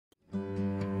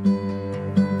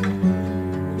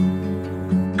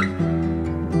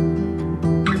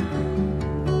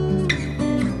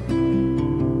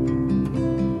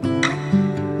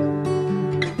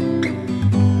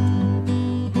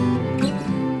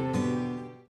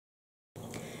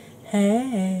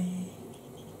Hey,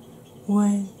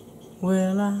 when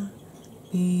will I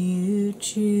be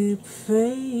YouTube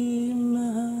famous?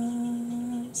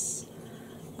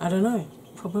 I don't know,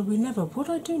 probably never. What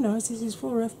I do know is this is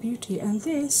 4F Beauty and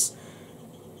this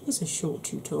is a short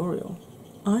tutorial.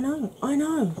 I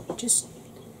know, just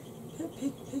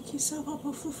pick yourself up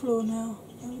off the floor now.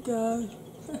 There we go.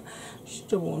 Should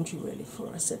have warned you really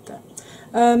before I said that.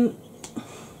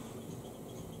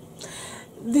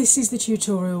 This is the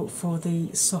tutorial for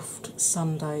the Soft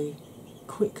Sunday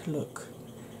quick look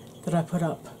that I put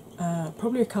up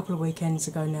probably a couple of weekends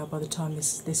ago now by the time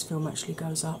this film actually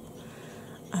goes up.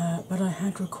 But I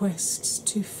had requests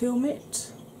to film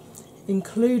it,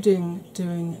 including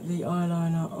doing the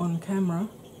eyeliner on camera.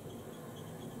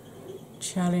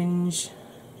 Challenge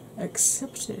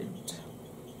accepted.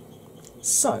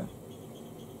 So,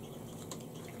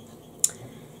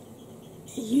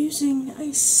 using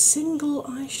a single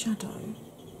eyeshadow,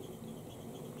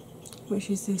 which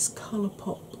is this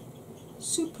Colourpop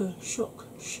Super Shock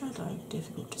Shadow,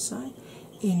 difficult to say,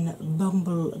 in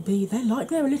Bumblebee. They like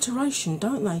their alliteration,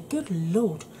 don't they? Good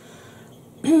lord.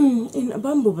 In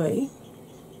Bumblebee,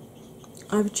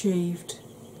 I've achieved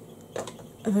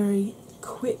a very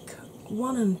quick,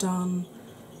 one and done,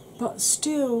 but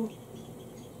still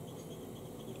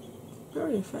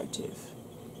very effective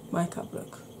makeup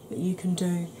look that you can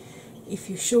do if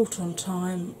you're short on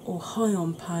time or high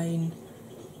on pain,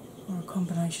 or a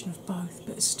combination of both,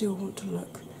 but still want to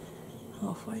look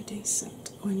halfway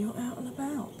decent when you're out and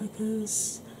about,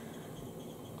 because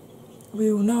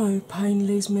we all know pain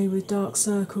leaves me with dark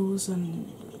circles and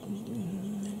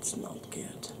it's not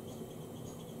good.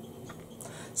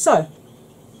 So,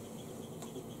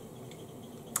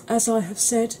 as I have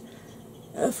said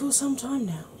for some time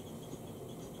now,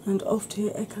 and oft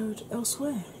here echoed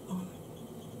elsewhere on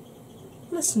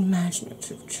less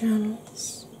imaginative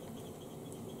channels,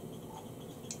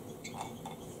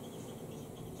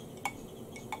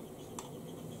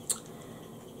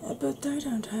 but they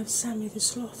don't have Sammy the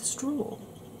Sloth straw.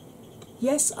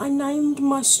 Yes, I named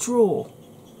my straw.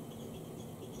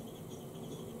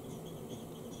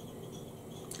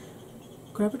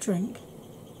 Grab a drink.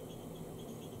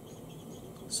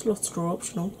 Sloth straw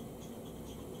optional.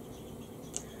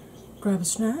 Grab a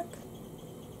snack.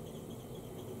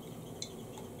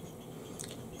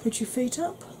 Put your feet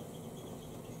up.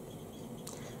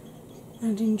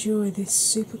 And enjoy this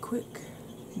super quick,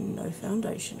 no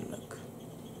foundation look.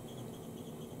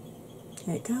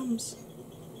 Here it comes.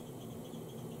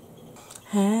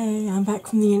 Hey, I'm back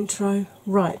from the intro.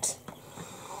 Right.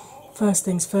 First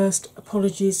things first,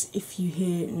 apologies if you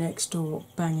hear next door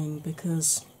banging,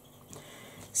 because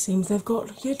it seems they've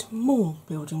got yet more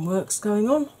building works going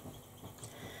on.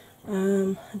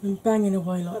 I've been banging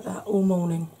away like that all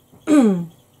morning.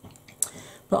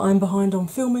 But I'm behind on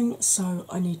filming, so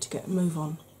I need to get a move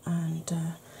on. And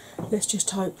let's just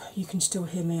hope you can still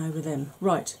hear me over them.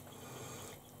 Right.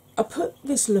 I put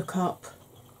this look up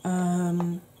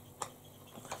a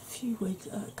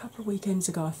couple of weekends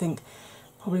ago, I think,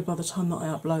 probably by the time that I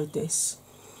upload this,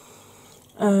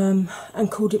 and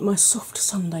called it my Soft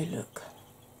Sunday look,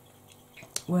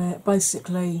 where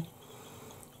basically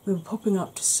we were popping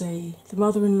up to see the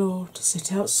mother-in-law to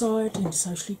sit outside and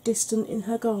socially distant in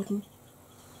her garden.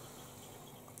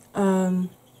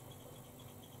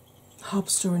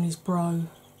 Hubster and his bro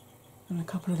and a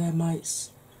couple of their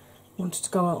mates wanted to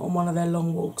go out on one of their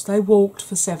long walks. They walked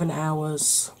for 7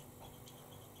 hours.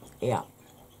 Yeah.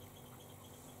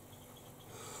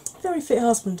 Very fit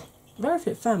husband. Very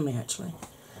fit family, actually.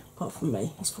 Apart from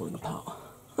me, he's falling apart.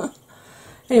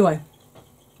 Anyway.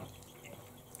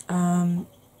 I'd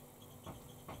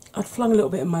flung a little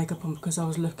bit of makeup on because I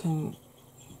was looking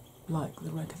like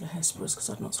the wreck of the Hesperus because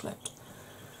I'd not slept.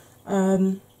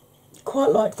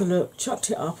 Quite liked the look.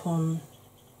 Chucked it up on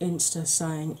Insta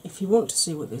saying, if you want to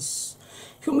see if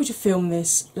you want me to film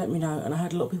this, let me know. And I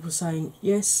had a lot of people saying,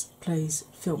 yes, please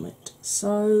film it.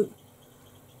 So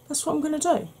that's what I'm going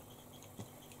to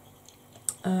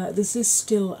do. This is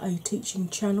still a teaching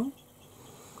channel,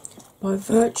 by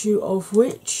virtue of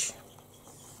which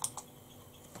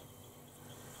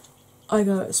I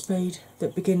go at a speed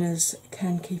that beginners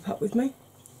can keep up with me.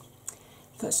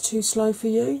 If that's too slow for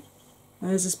you,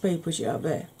 there's a speed widget up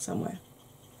there somewhere.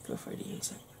 Feel free to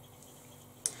use it.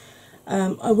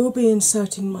 I will be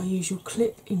inserting my usual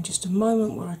clip in just a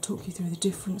moment where I talk you through the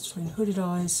difference between hooded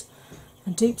eyes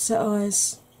and deep set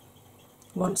eyes.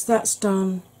 Once that's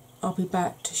done, I'll be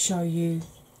back to show you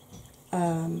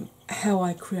how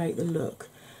I create the look.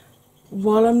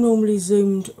 While I'm normally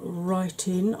zoomed right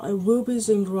in, I will be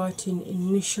zoomed right in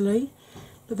initially,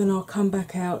 but then I'll come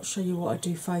back out, show you what I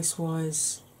do face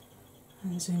wise,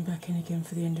 and zoom back in again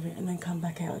for the end of it, and then come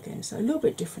back out again. So a little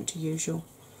bit different to usual,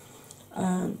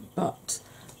 but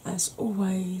as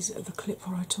always, the clip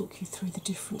where I talk you through the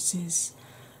differences,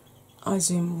 I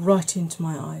zoom right into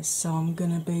my eyes, so I'm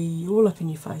going to be all up in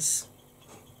your face.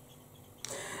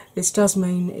 This does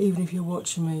mean even if you're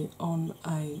watching me on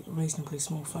a reasonably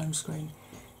small phone screen,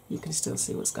 you can still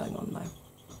see what's going on though.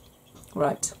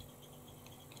 Right,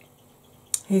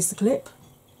 here's the clip.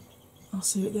 I'll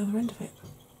see you at the other end of it.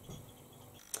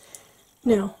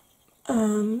 Now,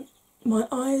 my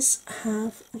eyes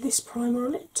have this primer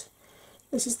on it.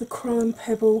 This is the Crow &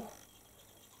 Pebble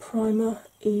primer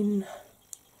in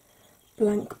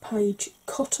blank page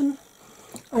cotton.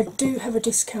 I do have a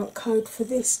discount code for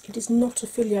this. It is not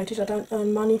affiliated, I don't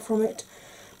earn money from it,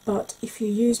 but if you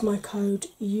use my code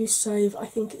you save, I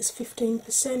think it's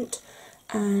 15%,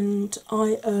 and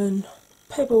I earn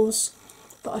pebbles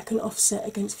that I can offset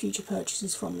against future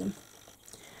purchases from them.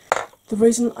 The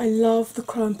reason I love the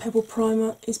Crow & Pebble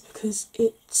primer is because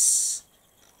it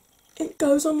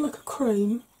goes on like a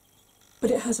cream,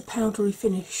 but it has a powdery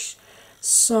finish.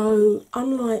 So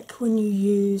unlike when you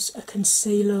use a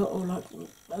concealer or like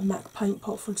a MAC paint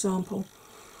pot for example,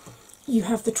 you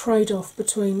have the trade-off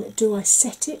between, do I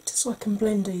set it so I can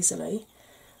blend easily,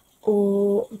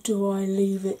 or do I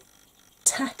leave it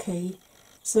tacky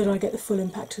so that I get the full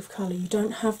impact of colour? You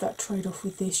don't have that trade-off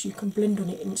with this. You can blend on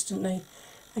it instantly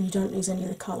and you don't lose any of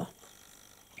the colour.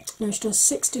 Now she does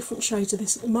 6 different shades of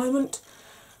this at the moment.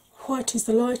 White is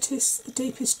the lightest, the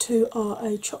deepest two are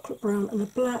a chocolate brown and a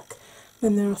black,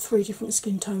 then there are 3 different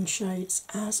skin tone shades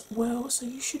as well, so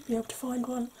you should be able to find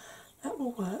one that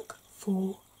will work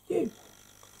for you.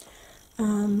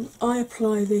 I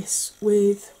apply this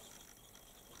with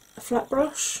a flat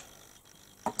brush,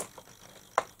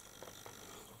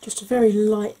 just a very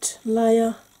light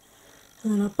layer,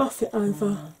 and then I buff it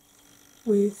over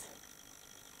with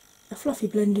a fluffy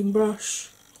blending brush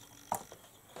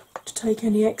to take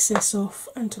any excess off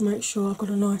and to make sure I've got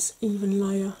a nice even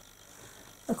layer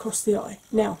across the eye.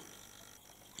 Now,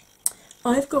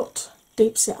 I've got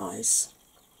deep set eyes,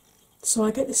 so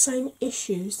I get the same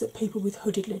issues that people with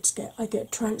hooded lids get. I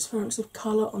get transference of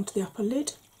colour onto the upper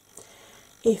lid.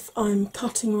 If I'm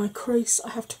cutting my crease,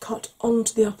 I have to cut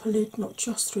onto the upper lid, not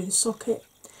just through the socket.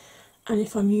 And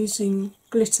if I'm using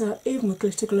glitter, even with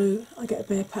glitter glue, I get a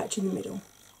bare patch in the middle.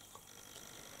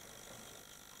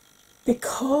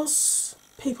 Because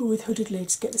people with hooded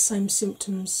lids get the same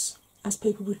symptoms as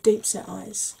people with deep set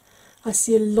eyes, I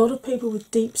see a lot of people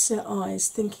with deep set eyes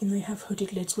thinking they have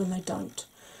hooded lids when they don't.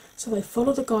 So they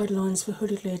follow the guidelines for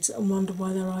hooded lids and wonder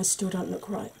why their eyes still don't look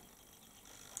right.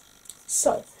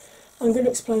 So, I'm going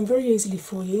to explain very easily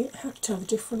for you how to tell the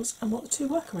difference and what the 2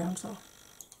 workarounds are.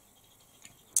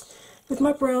 With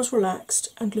my brows relaxed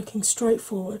and looking straight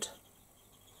forward,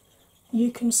 you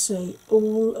can see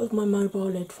all of my mobile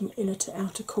lid from inner to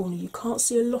outer corner. You can't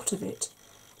see a lot of it,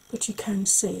 but you can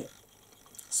see it.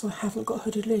 So I haven't got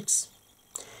hooded lids.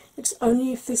 It's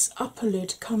only if this upper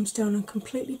lid comes down and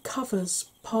completely covers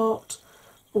part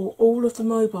or all of the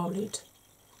mobile lid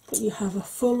that you have a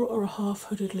full or a half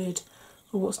hooded lid,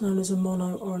 or what's known as a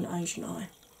mono or an Asian eye.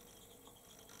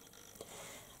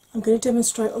 I'm going to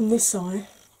demonstrate on this eye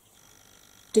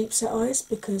deep set eyes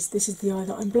because this is the eye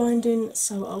that I'm blind in,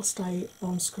 so I'll stay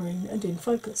on screen and in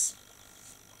focus.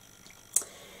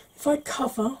 If I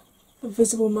cover the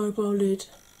visible mobile lid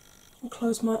and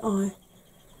close my eye,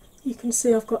 you can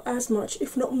see I've got as much,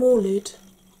 if not more, lid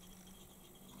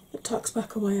that tucks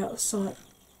back away out of sight.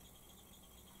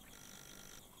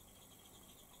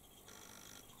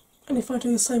 And if I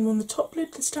do the same on the top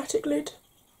lid, the static lid,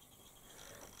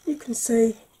 you can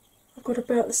see I've got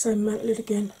about the same amount lid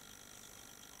again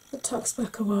that tucks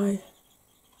back away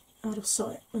out of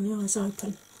sight when the eye's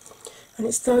open. And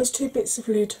it's those 2 bits of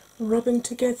lid rubbing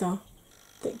together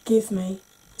that give me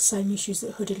the same issues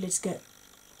that hooded lids get.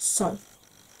 So,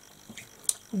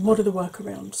 what are the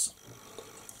workarounds?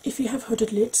 If you have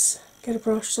hooded lids, get a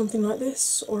brush, something like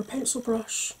this, or a pencil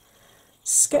brush,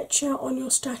 sketch out on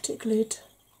your static lid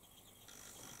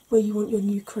where you want your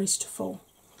new crease to fall.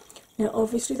 Now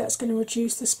obviously that's going to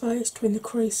reduce the space between the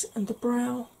crease and the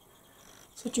brow,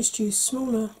 so just use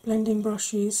smaller blending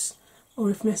brushes, or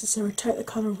if necessary take the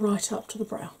colour right up to the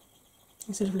brow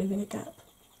instead of leaving a gap.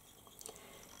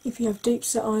 If you have deep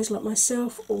set eyes like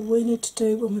myself, all we need to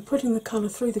do when we're putting the colour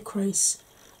through the crease,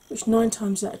 which 9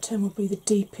 times out of 10 will be the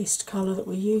deepest colour that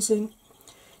we're using,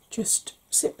 just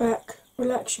sit back,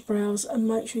 relax your brows and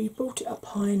make sure you brought it up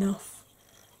high enough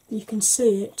that you can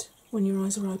see it when your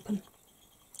eyes are open.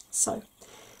 So,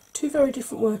 2 very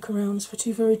different workarounds for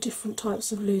 2 very different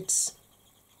types of lids,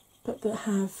 but that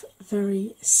have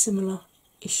very similar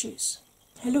issues.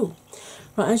 Hello.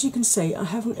 Right, as you can see, I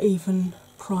haven't even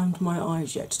primed my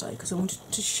eyes yet today because I wanted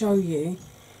to show you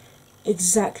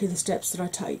exactly the steps that I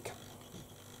take.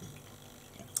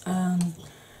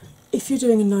 If you're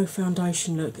doing a no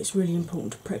foundation look, it's really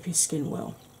important to prep your skin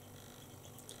well.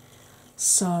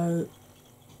 So,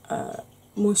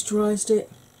 moisturised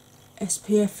it,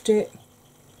 SPF'd it,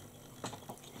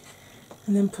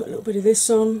 and then put a little bit of this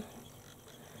on.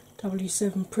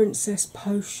 W7 Princess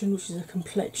Potion, which is a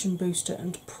complexion booster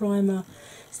and primer.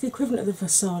 It's the equivalent of the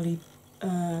Versailles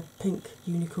pink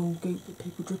unicorn goop that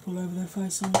people drip all over their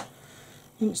face on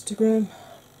Instagram.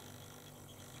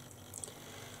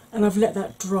 And I've let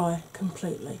that dry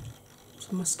completely,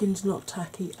 so my skin's not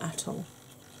tacky at all.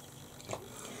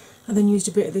 I then used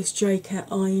a bit of this J-Cat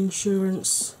Eye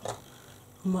Insurance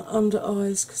on my under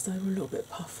eyes because they were a little bit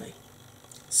puffy.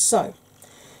 So,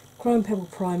 Chrome Pebble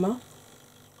Primer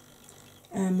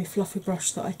and my fluffy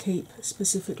brush that I keep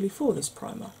specifically for this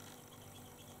primer.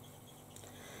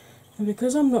 And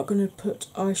because I'm not going to put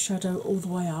eyeshadow all the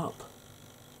way up,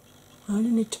 I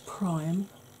only need to prime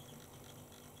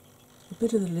a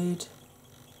bit of the lid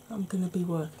I'm going to be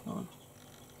working on.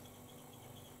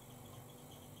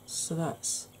 So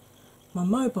that's my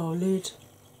mobile lid,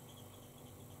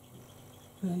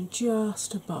 and then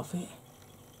just above it,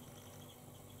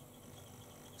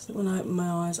 so that when I open my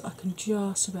eyes I can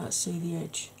just about see the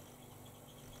edge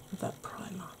of that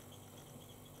primer.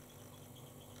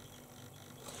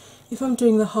 If I'm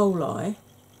doing the whole eye,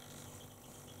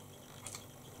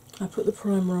 I put the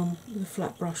primer on with a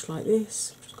flat brush like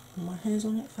this, just got all my hairs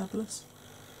on it, fabulous,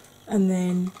 and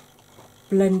then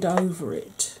blend over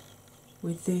it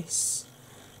with this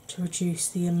to reduce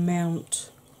the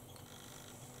amount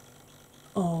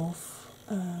of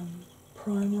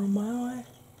primer on my eye.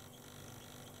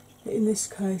 In this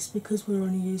case, because we're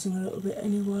only using a little bit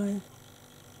anyway,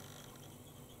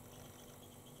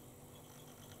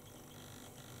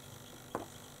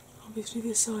 obviously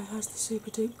this eye has the super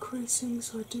deep creasing,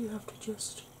 so I do have to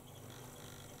just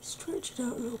stretch it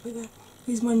out a little bit there.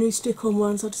 These are my new stick-on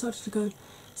ones. I decided to go.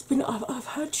 I've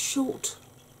had short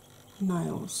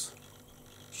nails,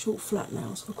 short flat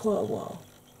nails for quite a while.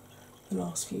 The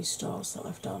last few styles that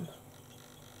I've done,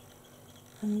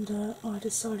 and I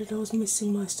decided I was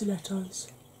missing my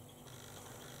stilettos.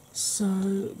 So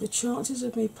the chances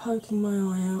of me poking my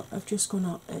eye out have just gone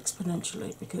up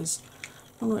exponentially because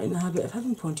I'm not in the habit of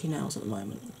having pointy nails at the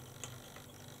moment.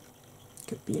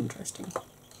 Could be interesting.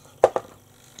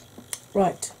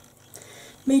 Right,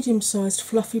 medium-sized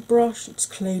fluffy brush. It's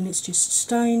clean, it's just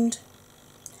stained,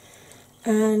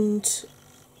 and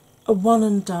a one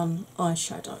and done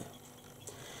eyeshadow.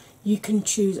 You can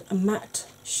choose a matte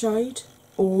shade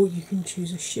or you can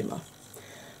choose a shimmer.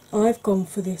 I've gone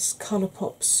for this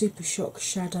Colourpop Super Shock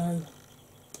Shadow,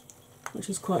 which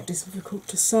is quite difficult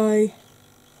to say,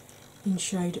 in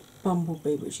shade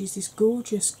Bumblebee, which is this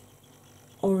gorgeous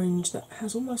orange that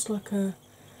has almost like a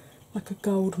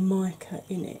gold mica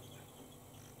in it.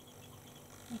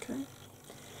 Okay,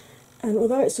 and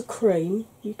although it's a cream,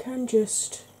 you can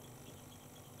just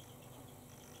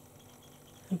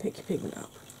pick your pigment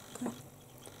up. Okay,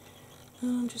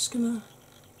 and I'm just gonna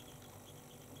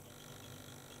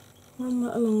run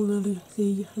that along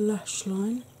the lash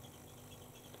line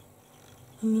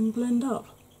and then blend up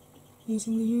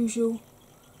using the usual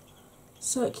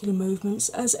circular movements.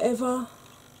 As ever,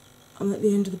 I'm at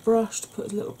the end of the brush to put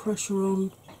as little pressure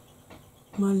on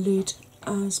my lid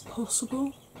as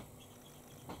possible.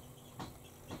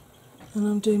 And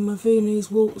I'm doing my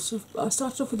Viennese waltz. I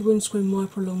started off with the windscreen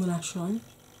wiper along the lash line,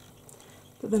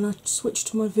 but then I switched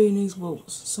to my Viennese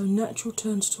waltz. So natural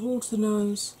turns towards the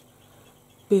nose,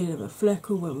 bit of a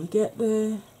fleckle when we get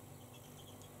there,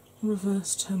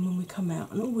 reverse turn when we come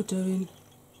out. And all we're doing,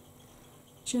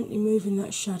 gently moving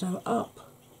that shadow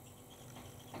up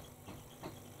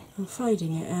and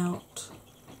fading it out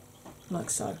like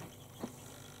so.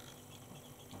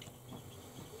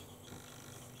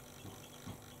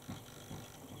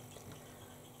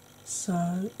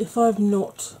 So if I'm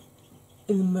not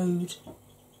in the mood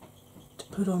to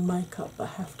put on makeup but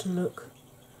have to look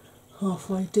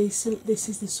halfway decent, this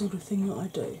is the sort of thing that I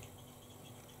do.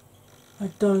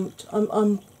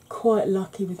 I'm quite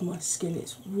lucky with my skin,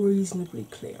 it's reasonably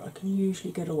clear. I can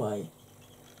usually get away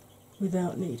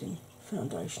without needing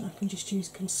foundation. I can just use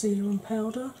concealer and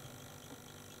powder.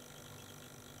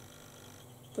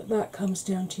 But that comes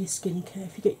down to your skincare.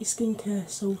 If you get your skincare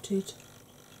sorted,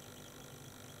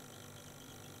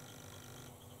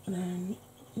 then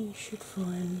you should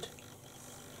find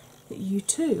that you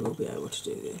too will be able to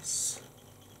do this.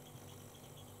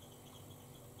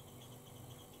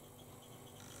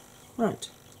 Right.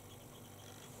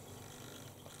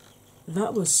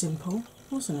 That was simple,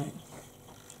 wasn't it?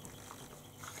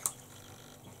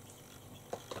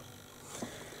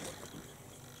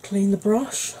 Clean the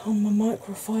brush on my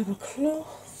microfiber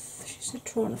cloth. She's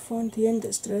trying to find the end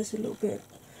that's there. There's a little bit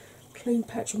of clean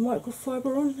patch of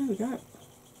microfiber on. There we go.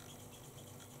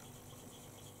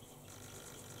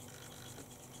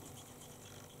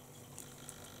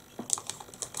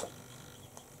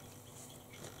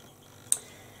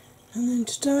 And then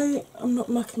today I'm not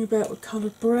mucking about with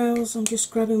coloured brows, I'm just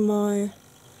grabbing my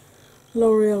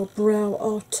L'Oreal Brow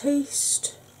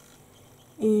Artiste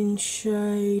in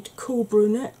shade Cool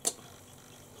Brunette,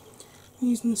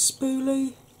 using the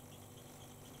spoolie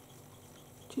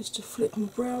just to flick my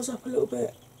brows up a little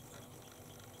bit.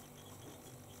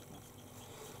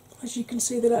 As you can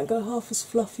see, they don't go half as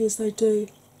fluffy as they do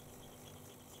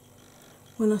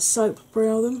when I soap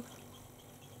brow them.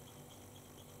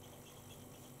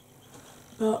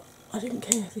 But I didn't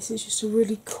care, this is just a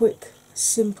really quick,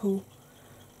 simple,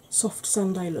 soft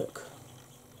Sunday look.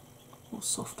 Or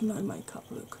soft no makeup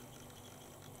look.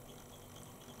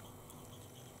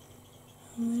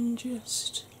 And then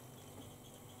just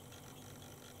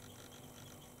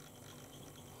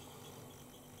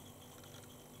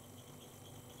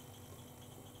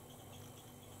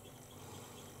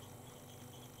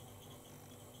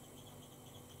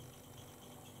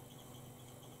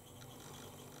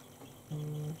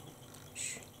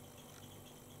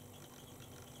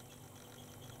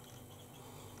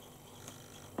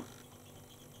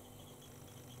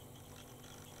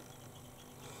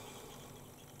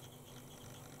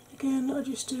again, I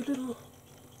just do little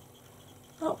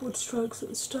upward strokes at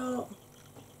the start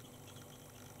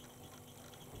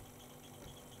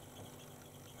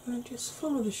and then just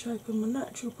follow the shape of my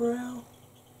natural brow,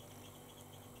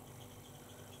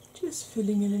 just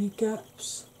filling in any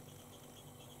gaps.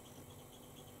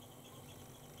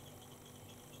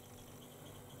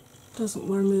 Doesn't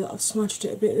worry me that I've smudged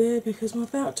it a bit there because I'm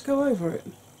about to go over it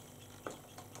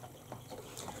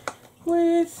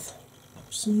with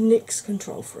some NYX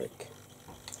Control Freak.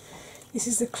 This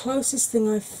is the closest thing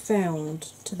I've found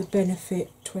to the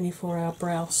Benefit 24-hour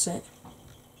brow set.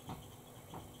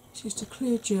 It's just a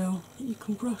clear gel that you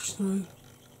can brush through.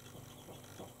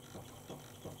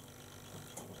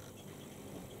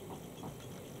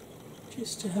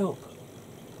 Just to help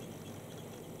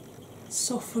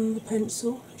soften the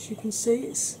pencil. As you can see,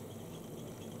 it's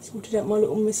sorted out my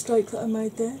little mistake that I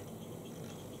made there.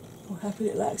 Or happy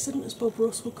little accident, as Bob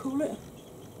Ross would call it.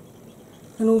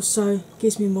 And also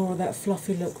gives me more of that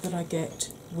fluffy look that I get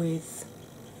with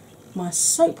my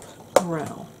soap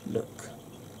brow look.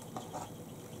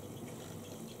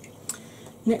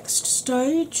 Next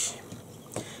stage,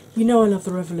 you know I love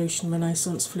the Revolution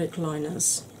Renaissance Flick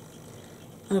liners.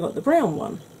 And I got the brown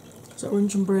one, so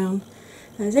orange and brown,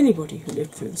 as anybody who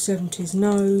lived through the 70s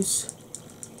knows,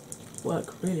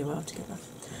 work really well together.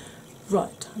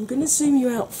 Right, I'm going to zoom you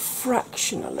out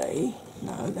fractionally.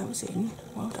 No, that was in.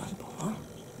 Well done, Paul.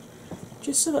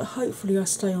 Just so that hopefully I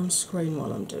stay on screen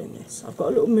while I'm doing this. I've got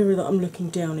a little mirror that I'm looking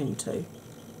down into.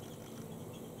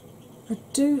 I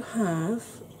do have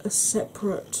a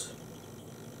separate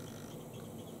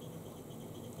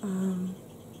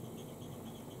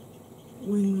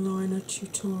wing liner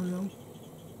tutorial.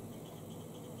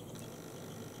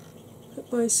 But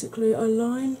basically I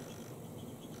line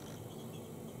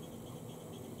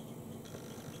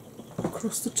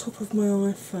across the top of my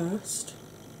eye first.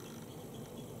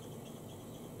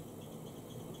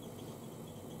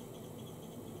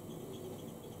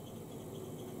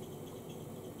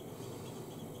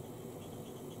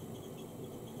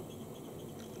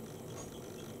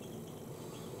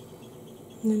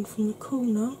 And then from the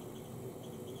corner,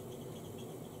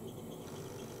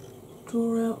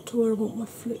 draw out to where I want my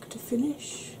flick to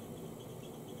finish.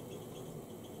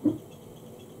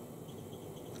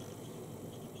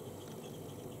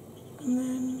 And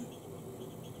then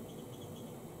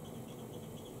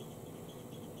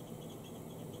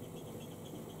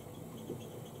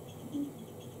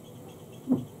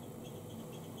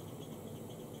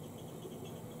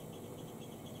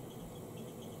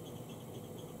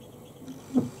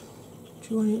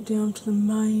drawing it down to the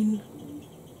main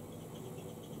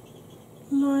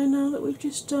liner that we've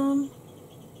just done.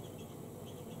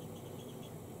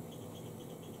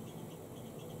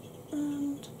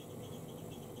 And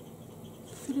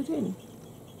fill it in.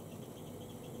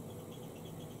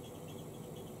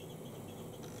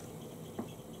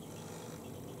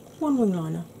 One wing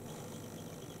liner.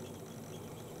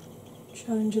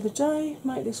 Challenge of the day,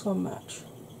 make this one match.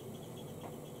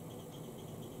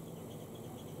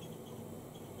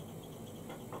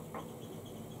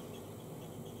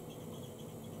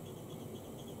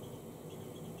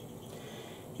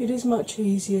 It is much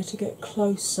easier to get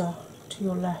closer to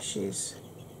your lashes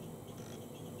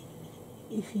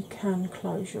if you can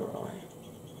close your eye.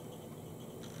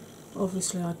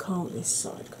 Obviously, I can't this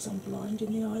side because I'm blind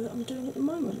in the eye that I'm doing at the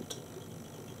moment.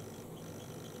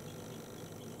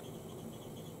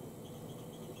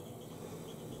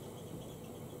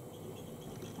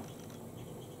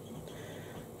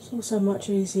 It's also much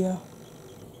easier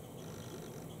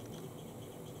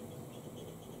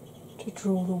to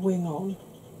draw the wing on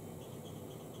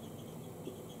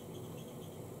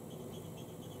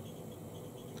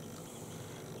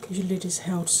because your lid is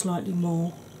held slightly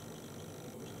more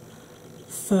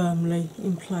firmly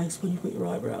in place when you've got your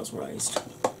eyebrows raised.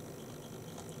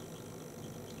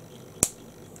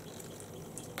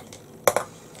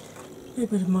 A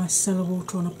bit of micellar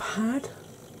water on a pad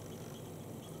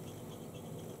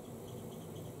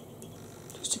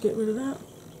just to get rid of that,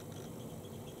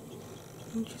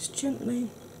 and just gently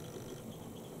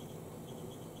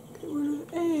get rid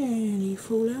of any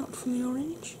fallout from the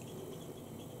orange.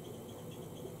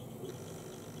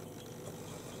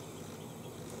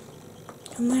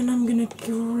 And then I'm going to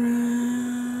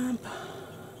grab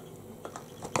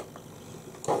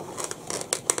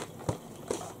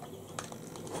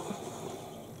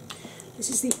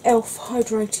this is the e.l.f.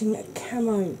 Hydrating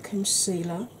Camo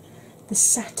Concealer, the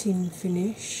satin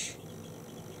finish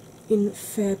in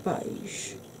Fair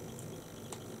Beige.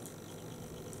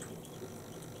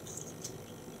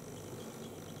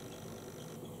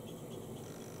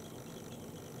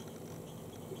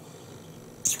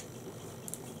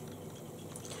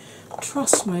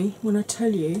 Trust me when I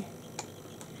tell you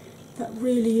that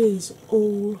really is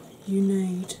all you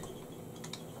need.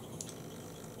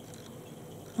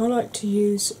 I like to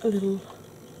use a little,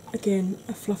 again,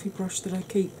 a fluffy brush that I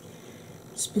keep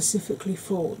specifically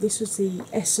for. This was the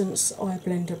Essence Eye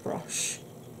Blender brush.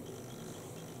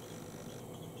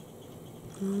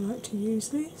 And I like to use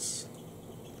this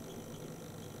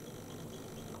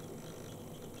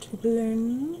to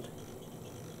blend.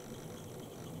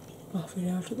 Buff it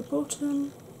out at the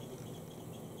bottom,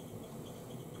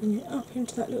 bring it up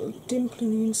into that little dimple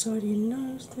in the inside of your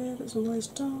nose there that's always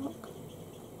dark,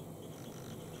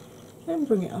 then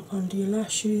bring it up under your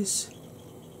lashes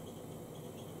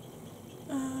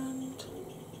and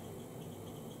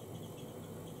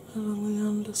along the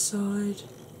underside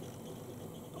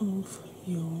of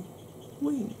your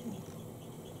wing.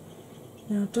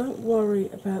 Now don't worry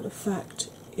about the fact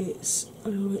it's a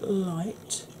little bit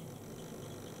light,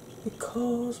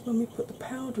 because when we put the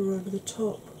powder over the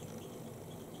top,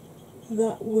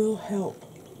 that will help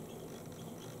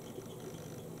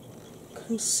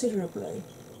considerably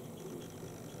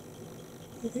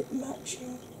with it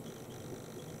matching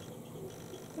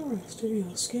the rest of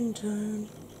your skin tone.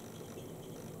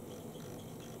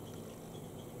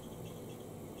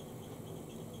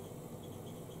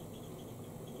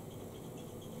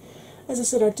 As I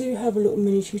said, I do have a little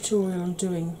mini tutorial on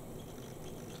doing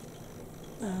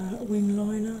a wing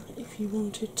liner if you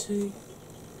wanted to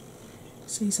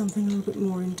see something a little bit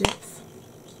more in depth.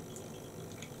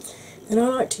 And I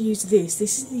like to use this.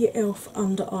 This is the e.l.f.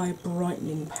 Under Eye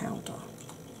Brightening Powder.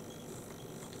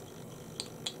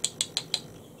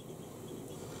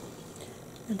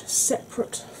 And a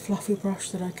separate fluffy brush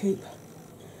that I keep,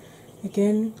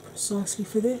 again, precisely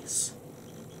for this.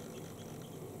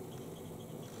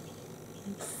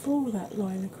 And for that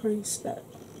liner crease, that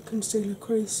concealer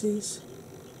creases,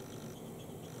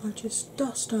 I just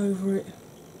dust over it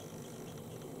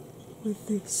with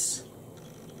this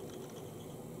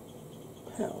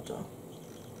powder.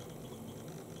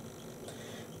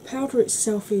 Powder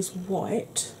itself is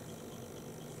white,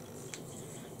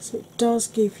 so it does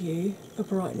give you a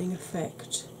brightening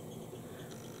effect.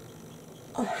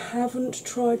 I haven't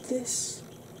tried this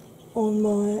on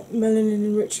my melanin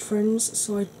enriched friends,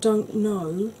 so I don't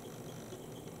know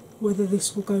whether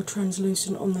this will go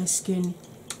translucent on their skin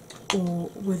or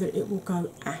whether it will go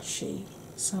ashy.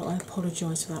 So I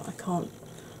apologise for that. I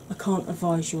can't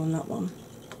advise you on that one.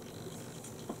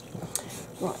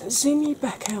 Right, zoom you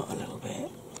back out a little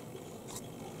bit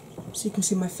so you can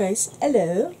see my face.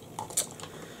 Hello.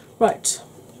 Right.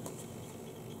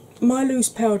 My loose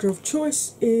powder of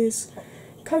choice is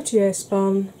Coty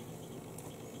Airspun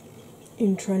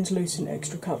in translucent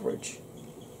extra coverage.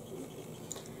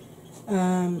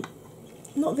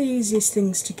 Not the easiest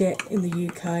things to get in the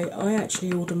UK. I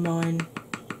actually order mine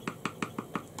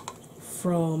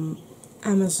from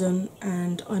Amazon,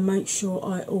 and I make sure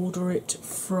I order it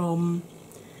from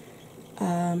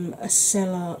a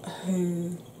seller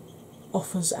who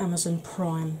offers Amazon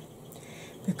Prime,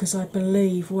 because I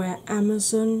believe where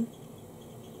Amazon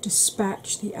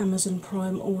dispatch the Amazon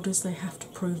Prime orders, they have to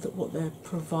prove that what they're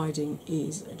providing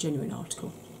is a genuine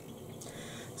article.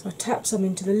 So I tap some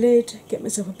into the lid, get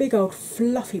myself a big old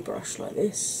fluffy brush like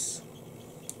this,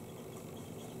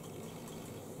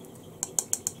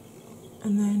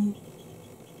 and then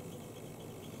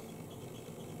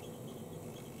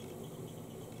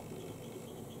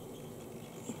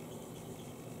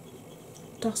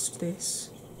dust this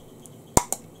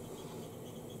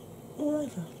all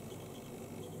over.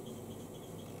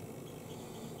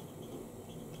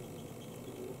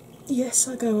 Yes,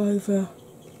 I go over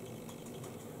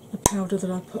the powder that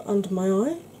I put under my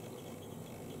eye,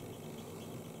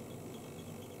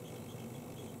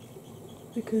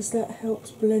 because that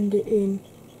helps blend it in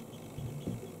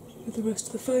with the rest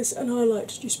of the face, and I like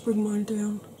to just bring mine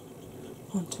down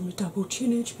onto my double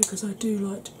chin edge, because I do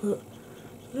like to put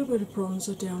a little bit of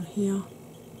bronzer down here,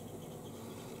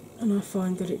 and I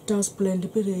find that it does blend a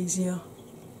bit easier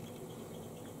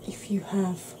if you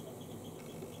have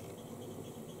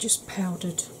just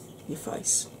powdered your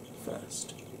face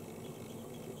first.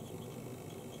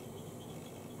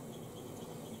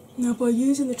 Now, by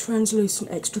using the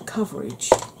translucent extra coverage,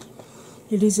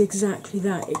 it is exactly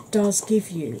that. It does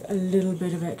give you a little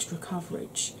bit of extra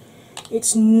coverage.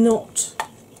 It's not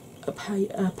a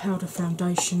powder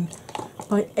foundation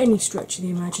by any stretch of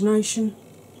the imagination,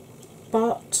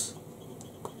 but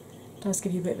it does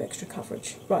give you a bit of extra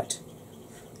coverage. Right,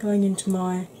 going into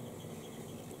my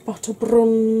butter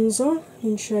bronzer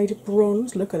in shade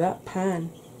Bronze. Look at that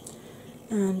pan.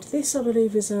 And this, I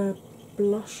believe, is a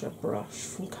blusher brush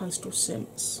from Coastal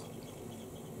Scents.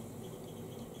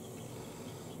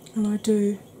 And I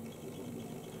do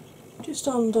just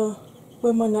under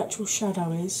where my natural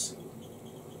shadow is.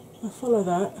 I follow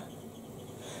that,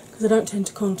 because I don't tend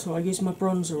to contour. I use my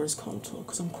bronzer as contour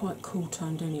because I'm quite cool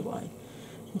toned anyway,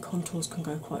 and contours can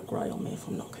go quite grey on me if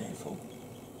I'm not careful.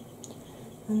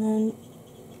 And then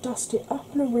dust it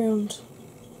up and around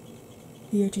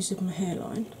the edges of my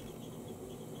hairline,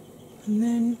 and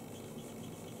then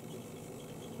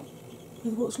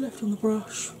with what's left on the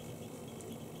brush,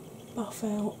 buff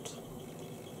out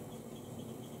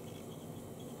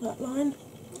that line.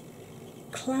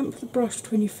 Clamp the brush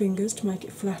between your fingers to make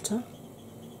it flatter,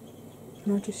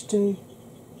 and I just do,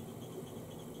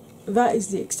 that is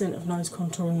the extent of nose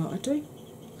contouring that I do.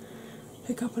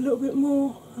 Pick up a little bit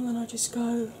more, and then I just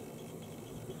go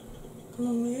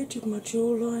along the edge of my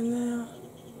jawline there,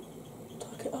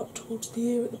 tuck it up towards the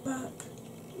ear at the back,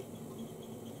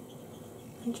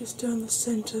 and just down the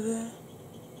centre there,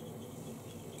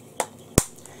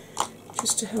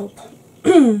 just to help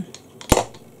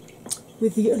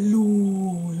with the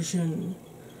illusion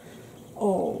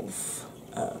of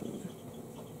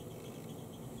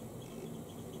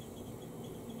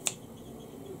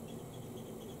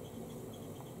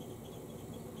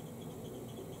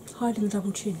hiding the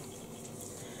double chin.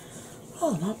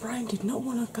 Oh, my brain did not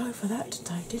want to go for that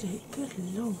today, did it? Good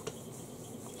Lord.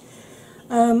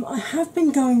 I have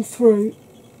been going through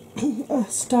a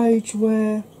stage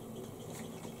where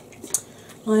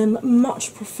I am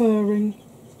much preferring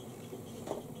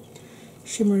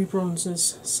shimmery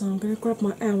bronzers, so I'm going to grab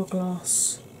my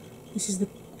Hourglass. This is the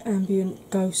Ambient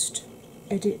Ghost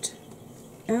Edit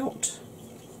out.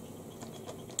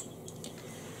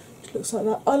 It looks like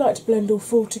that. I like to blend all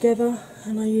four together,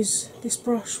 and I use this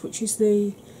brush, which is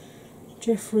the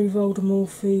Jeffrey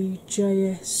Voldemorphy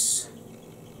JS.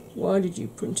 Why did you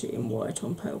print it in white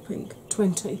on pale pink?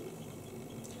 20.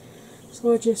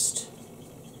 So I just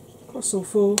cross all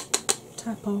four,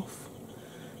 tap off,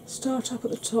 start up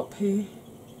at the top here,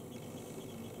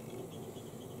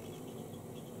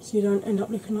 so you don't end up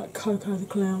looking like Coco the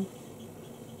Clown,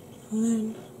 and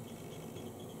then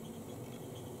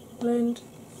blend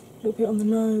a little bit on the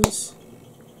nose,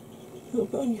 a little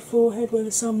bit on your forehead where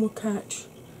the sun will catch,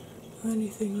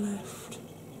 anything left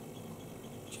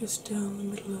just down the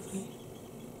middle of the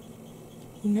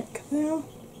neck there.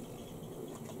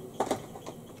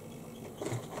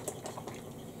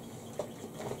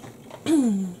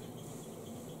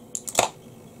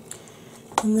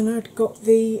 And then I'd got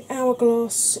the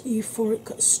Hourglass Euphoric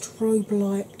Strobe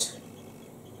Light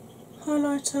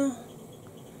highlighter,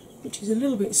 which is a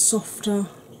little bit softer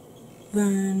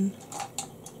than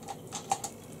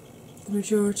the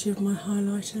majority of my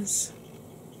highlighters.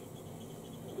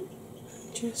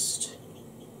 And just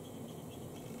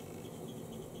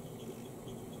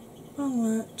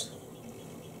run that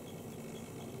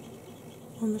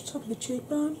on the top of the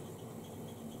cheekbone.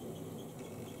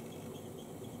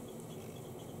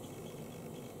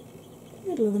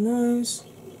 Middle of the nose,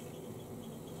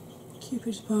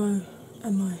 Cupid's bow,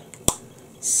 and my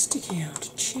sticking out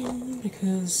a chin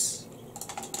because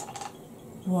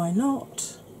why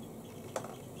not?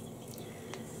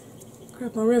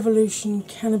 Grab my Revolution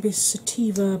Cannabis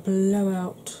Sativa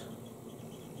Blowout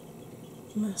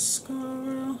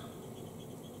mascara.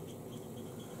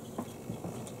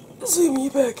 Zoom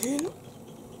you back in.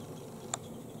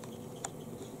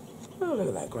 Oh, look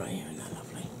at that grey hair, isn't that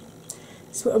lovely?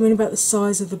 That's what I mean about the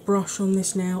size of the brush on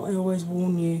this now. I always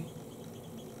warn you.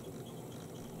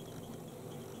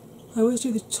 I always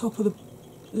do the top of the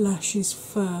lashes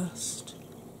first.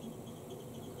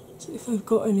 So if they've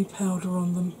got any powder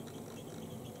on them,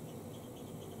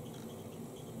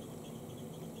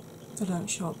 they don't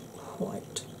show up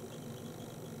quite.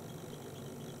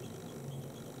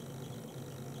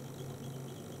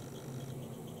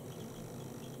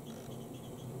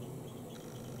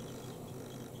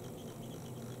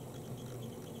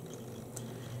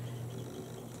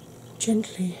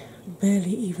 Gently,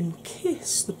 barely even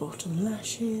kiss the bottom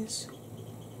lashes.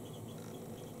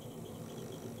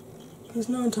 Because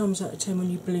 9 times out of 10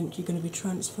 when you blink you're going to be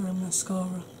transferring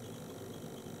mascara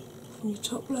from your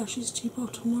top lashes to your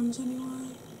bottom ones anyway.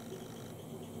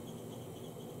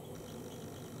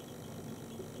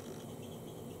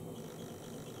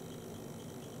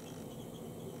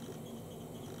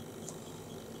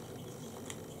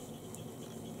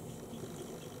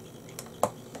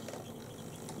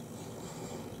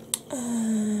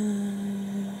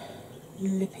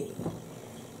 Lippy.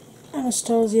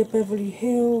 Anastasia Beverly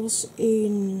Hills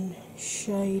in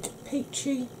shade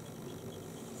Peachy.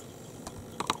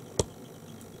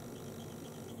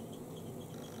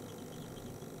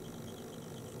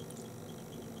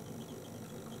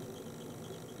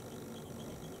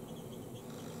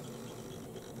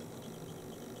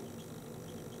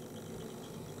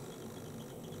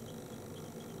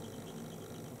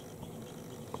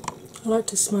 I like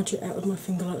to smudge it out with my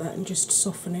finger like that and just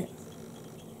soften it.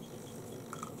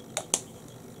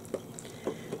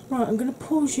 Right, I'm going to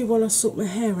pause you while I sort my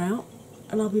hair out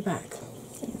and I'll be back.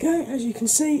 Okay, as you can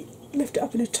see, lift it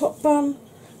up in a top bun,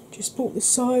 just brought the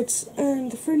sides and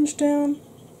the fringe down,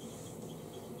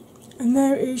 and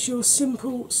there is your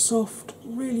simple, soft,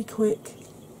 really quick,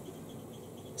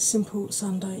 simple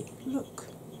Sunday look.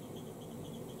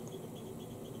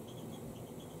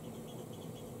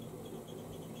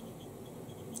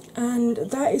 And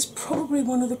that is probably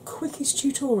one of the quickest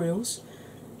tutorials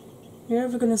you're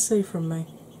ever going to see from me.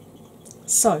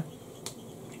 So,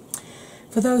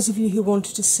 for those of you who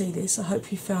wanted to see this, I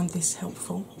hope you found this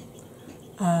helpful.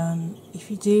 If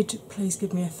you did, please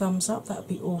give me a thumbs up, that would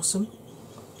be awesome.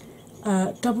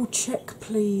 Double check,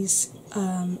 please,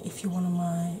 if you're one of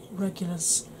my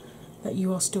regulars, that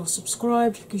you are still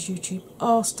subscribed, because YouTube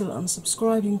are still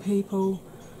unsubscribing people.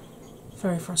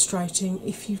 Very frustrating.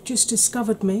 If you've just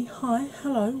discovered me, hi,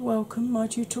 hello, welcome. My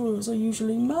tutorials are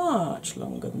usually much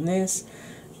longer than this,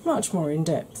 much more in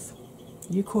depth.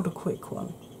 You caught a quick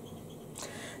one.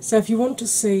 So if you want to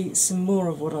see some more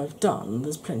of what I've done,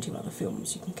 there's plenty of other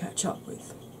films you can catch up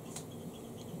with.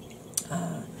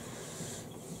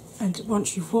 And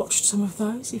once you've watched some of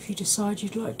those, if you decide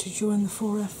you'd like to join the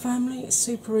 4F family, it's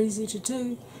super easy to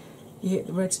do. You hit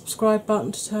the red subscribe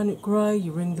button to turn it grey,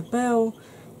 you ring the bell,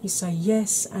 you say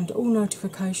yes and all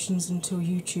notifications until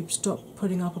YouTube stop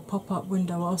putting up a pop-up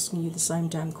window asking you the same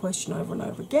damn question over and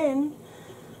over again.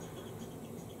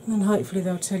 And then hopefully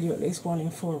they'll tell you at least 1 in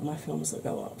 4 of my films that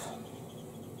go up.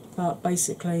 But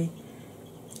basically,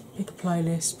 pick a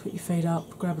playlist, put your feet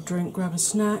up, grab a drink, grab a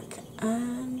snack,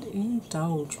 and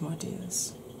indulge, my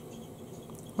dears.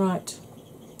 Right,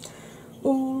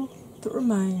 all that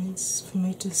remains for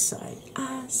me to say,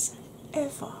 as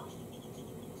ever,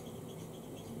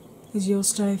 is you'll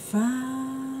stay fabulous,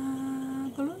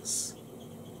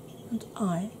 and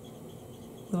I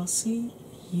will see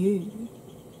you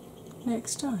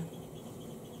next time.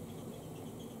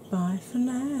 Bye for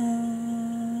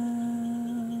now.